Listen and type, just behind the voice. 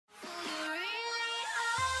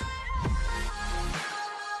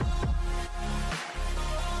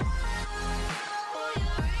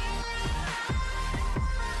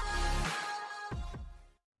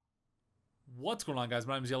What's going on, guys?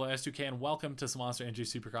 My name is Yellow S2K and welcome to some Monster Energy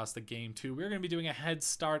Supercross the Game 2. We're going to be doing a head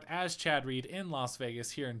start as Chad Reed in Las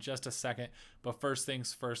Vegas here in just a second. But first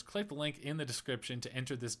things first, click the link in the description to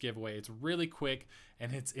enter this giveaway. It's really quick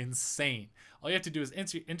and it's insane. All you have to do is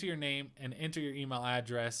enter your name and enter your email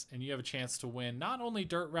address, and you have a chance to win not only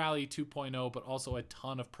Dirt Rally 2.0 but also a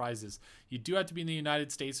ton of prizes. You do have to be in the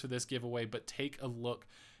United States for this giveaway, but take a look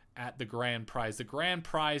at the grand prize. The grand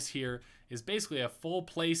prize here is basically a full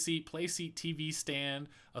playseat TV stand,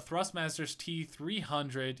 a Thrustmasters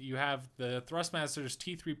T300. You have the Thrustmasters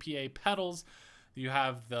T3PA pedals. You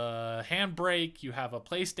have the handbrake. You have a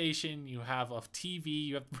PlayStation. You have a TV.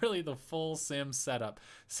 You have really the full sim setup.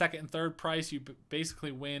 Second and third prize, you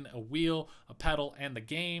basically win a wheel, a pedal, and the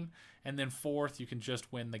game. And then fourth, you can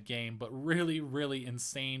just win the game. But really, really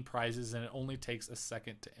insane prizes, and it only takes a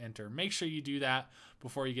second to enter. Make sure you do that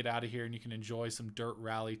before you get out of here, and you can enjoy some Dirt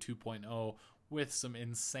Rally 2.0 with some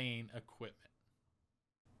insane equipment.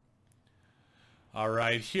 All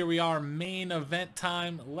right, here we are, main event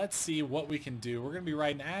time. Let's see what we can do. We're going to be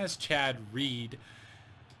riding as Chad Reed.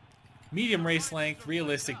 Medium race length,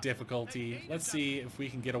 realistic difficulty. Let's see if we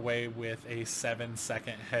can get away with a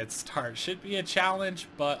 7-second head start. Should be a challenge,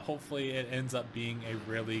 but hopefully it ends up being a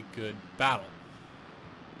really good battle.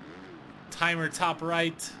 Timer top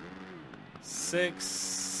right, 6,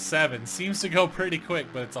 7. Seems to go pretty quick,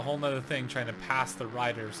 but it's a whole nother thing trying to pass the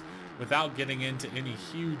riders without getting into any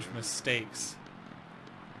huge mistakes.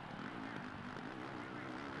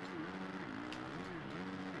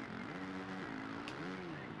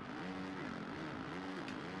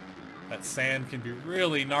 That sand can be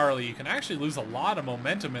really gnarly. You can actually lose a lot of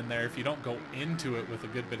momentum in there if you don't go into it with a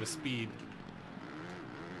good bit of speed.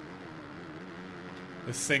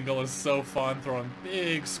 This single is so fun, throwing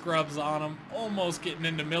big scrubs on him. Almost getting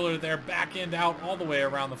into Miller there. Back end out all the way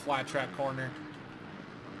around the flat track corner.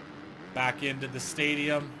 Back into the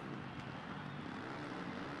stadium.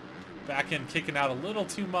 Back end kicking out a little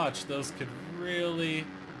too much. Those could really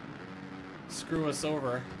screw us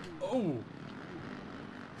over. Oh!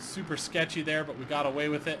 Super sketchy there, but we got away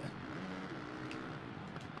with it.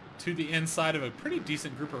 To the inside of a pretty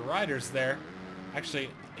decent group of riders there. Actually,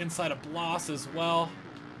 inside of Bloss as well.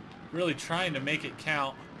 Really trying to make it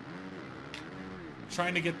count.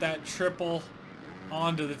 Trying to get that triple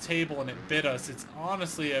onto the table, and it bit us. It's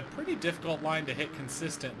honestly a pretty difficult line to hit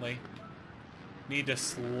consistently. Need to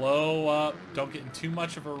slow up. Don't get in too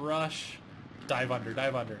much of a rush. Dive under,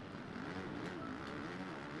 dive under.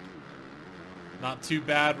 Not too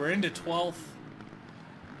bad. We're into 12th.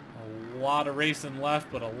 A lot of racing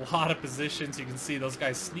left, but a lot of positions. You can see those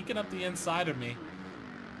guys sneaking up the inside of me.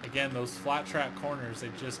 Again, those flat track corners, they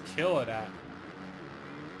just kill it at.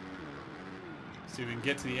 See if we can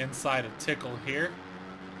get to the inside of Tickle here.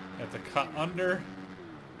 Have to cut under.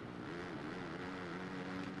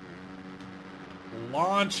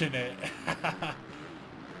 Launching it.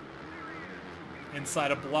 Inside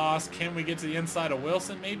of Bloss. Can we get to the inside of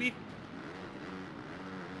Wilson, maybe?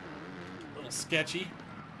 Sketchy.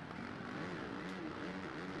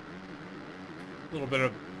 A little bit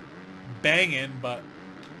of banging, but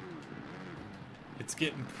it's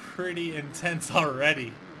getting pretty intense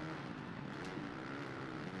already.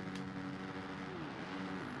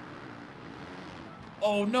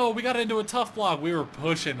 Oh no, we got into a tough block. We were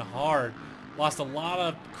pushing hard. Lost a lot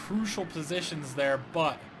of crucial positions there,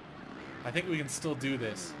 but I think we can still do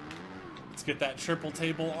this. Let's get that triple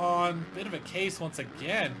table on. Bit of a case once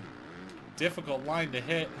again. Difficult line to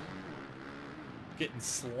hit. Getting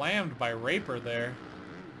slammed by Raper there.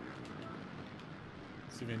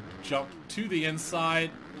 So we can jump to the inside,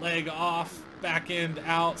 leg off, back end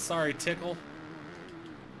out. Sorry, Tickle.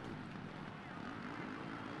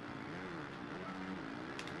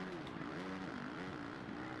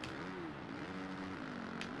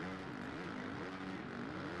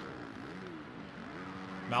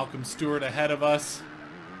 Malcolm Stewart ahead of us.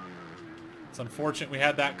 It's unfortunate we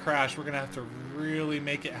had that crash. We're going to have to really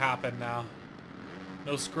make it happen now.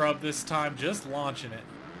 No scrub this time, just launching it.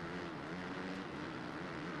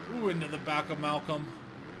 Ooh, into the back of Malcolm.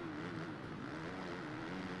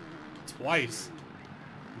 Twice.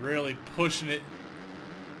 Really pushing it.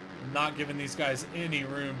 Not giving these guys any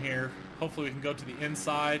room here. Hopefully we can go to the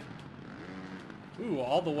inside. Ooh,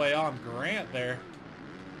 all the way on Grant there.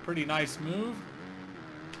 Pretty nice move.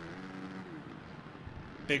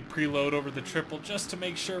 Big preload over the triple just to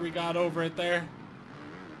make sure we got over it there.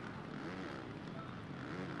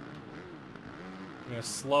 I'm going to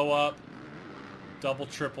slow up. Double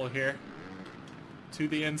triple here. To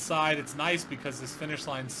the inside. It's nice because this finish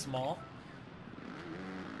line's small.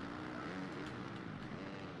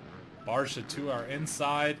 Barsha to our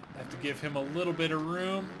inside. Have to give him a little bit of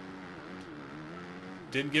room.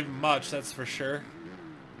 Didn't give him much, that's for sure.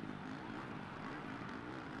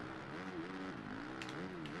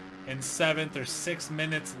 In 7th, there's 6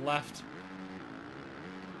 minutes left.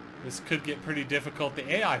 This could get pretty difficult. The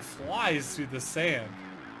AI flies through the sand.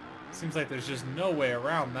 Seems like there's just no way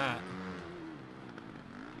around that.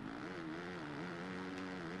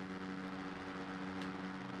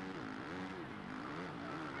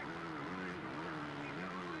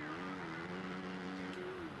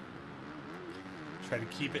 Try to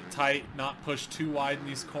keep it tight, not push too wide in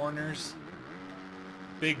these corners.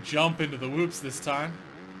 Big jump into the whoops this time.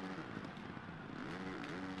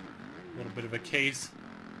 A little bit of a case.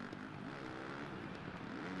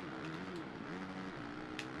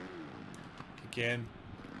 Again,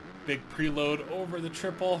 big preload over the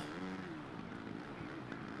triple.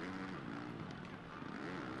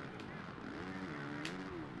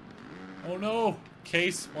 Oh no,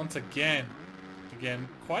 case once again. Again,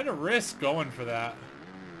 quite a risk going for that.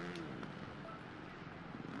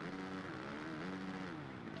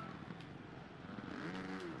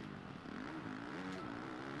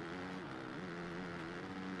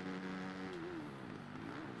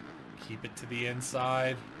 Keep it to the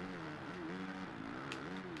inside.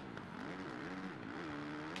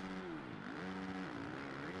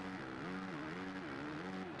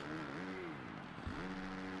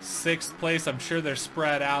 Sixth place, I'm sure they're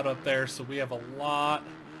spread out up there, so we have a lot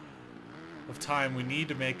of time we need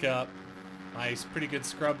to make up. Nice, pretty good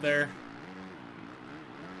scrub there.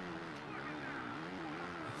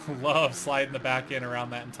 Love sliding the back end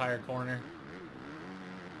around that entire corner.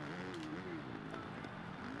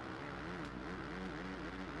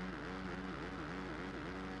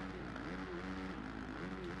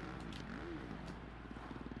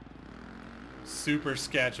 Super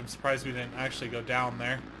sketch. I'm surprised we didn't actually go down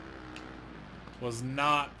there. Was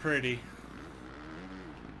not pretty.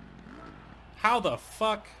 How the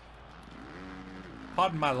fuck?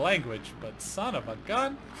 Pardon my language, but son of a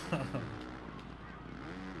gun.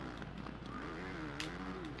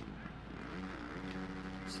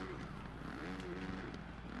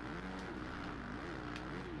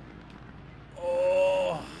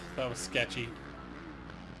 Oh, that was sketchy.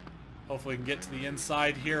 Hopefully we can get to the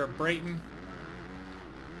inside here at Brayton.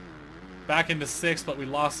 Back into 6th, but we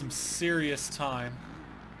lost some serious time.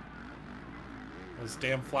 Those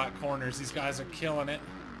damn flat corners, these guys are killing it.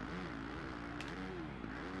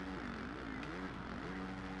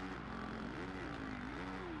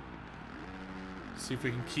 See if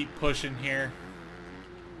we can keep pushing here.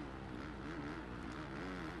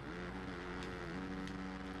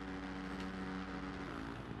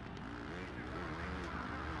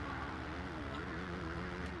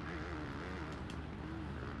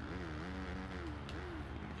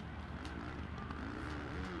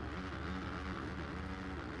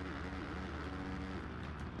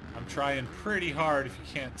 I'm trying pretty hard if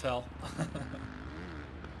you can't tell.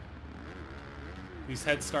 These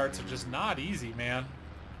head starts are just not easy, man.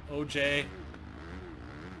 OJ.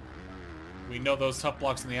 We know those tough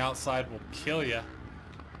blocks on the outside will kill you.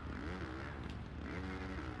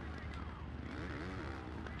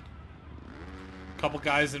 Couple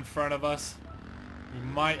guys in front of us. We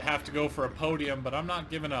might have to go for a podium, but I'm not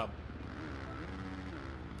giving up.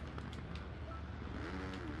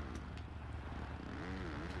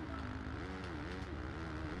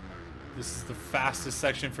 This is the fastest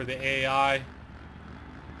section for the AI.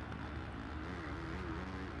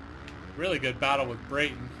 Really good battle with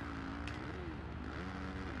Brayton.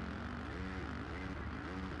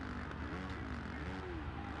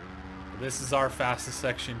 This is our fastest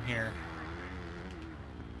section here.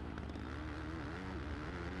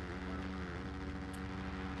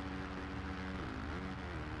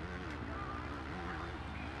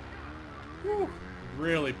 Whew.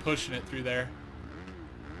 Really pushing it through there.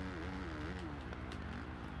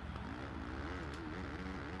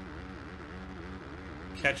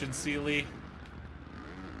 Catching Sealy.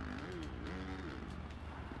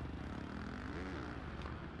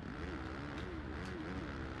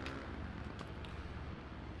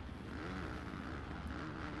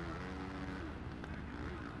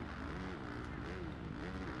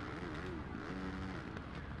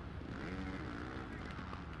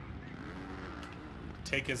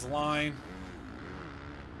 Take his line.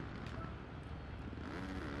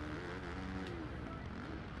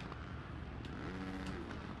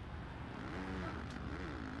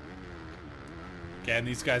 Again,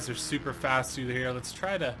 these guys are super fast through here. Let's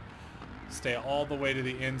try to stay all the way to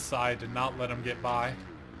the inside to not let them get by.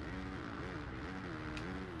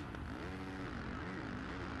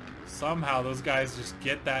 Somehow those guys just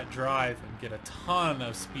get that drive and get a ton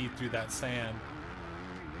of speed through that sand.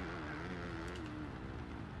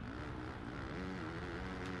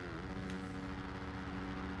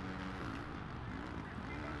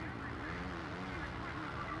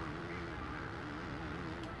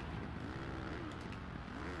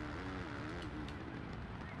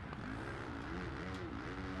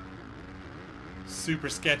 Super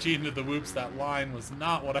sketchy into the whoops. That line was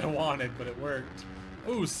not what I wanted, but it worked.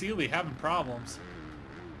 Ooh, Sealy having problems.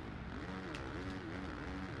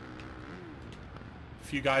 A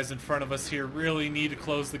few guys in front of us here really need to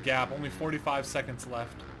close the gap. Only 45 seconds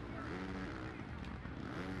left.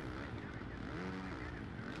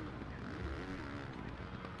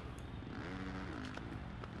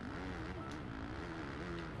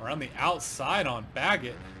 We're on the outside on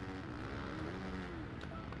Baggett.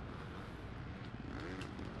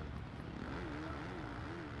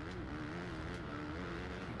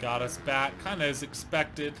 Got us back, kind of as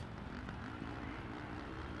expected.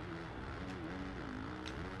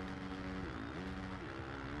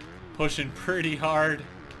 Pushing pretty hard.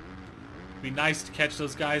 Be nice to catch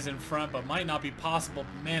those guys in front, but might not be possible.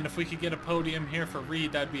 Man, if we could get a podium here for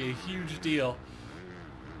Reed, that'd be a huge deal.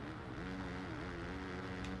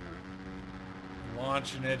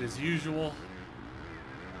 Launching it as usual.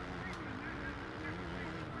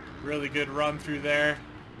 Really good run through there.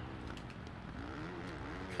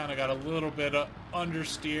 Kind of got a little bit of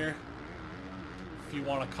understeer, if you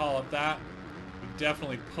want to call it that. We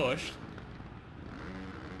definitely pushed.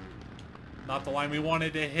 Not the line we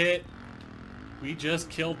wanted to hit. We just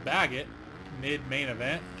killed Baggett mid-main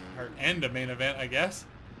event, or end of main event, I guess.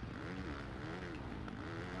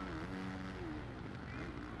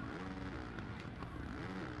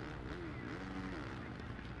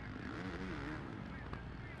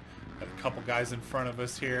 Got a couple guys in front of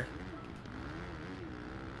us here.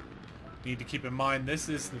 Need to keep in mind, this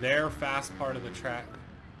is their fast part of the track.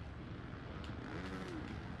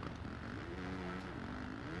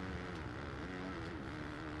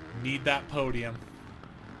 Need that podium.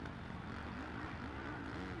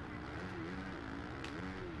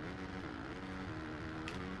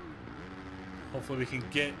 Hopefully we can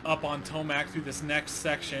get up on Tomac through this next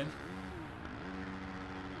section.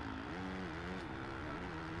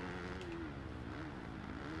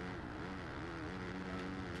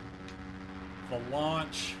 The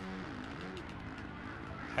launch.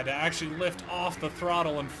 Had to actually lift off the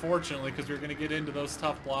throttle, unfortunately, because we were going to get into those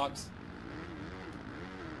tough blocks.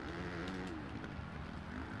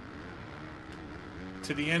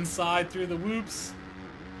 To the inside through the whoops.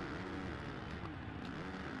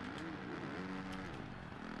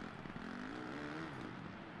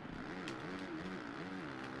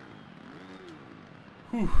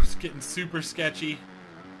 Whew, it's getting super sketchy.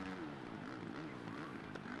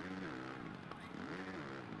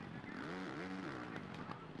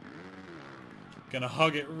 Gonna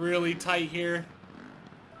hug it really tight here.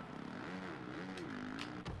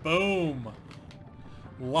 Boom.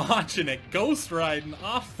 Launching it, ghost riding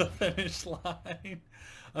off the finish line.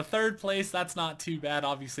 A third place, that's not too bad.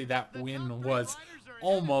 Obviously that win was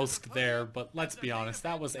almost there, but let's be honest,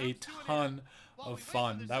 that was a ton of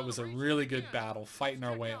fun. That was a really good battle, fighting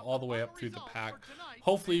our way all the way up through the pack.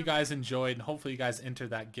 Hopefully you guys enjoyed, and hopefully you guys enter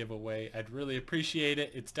that giveaway. I'd really appreciate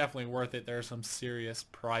it. It's definitely worth it. There are some serious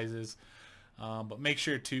prizes. But make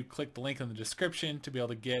sure to click the link in the description to be able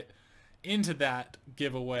to get into that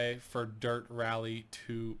giveaway for Dirt Rally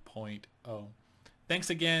 2.0.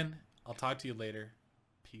 Thanks again. I'll talk to you later.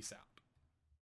 Peace out.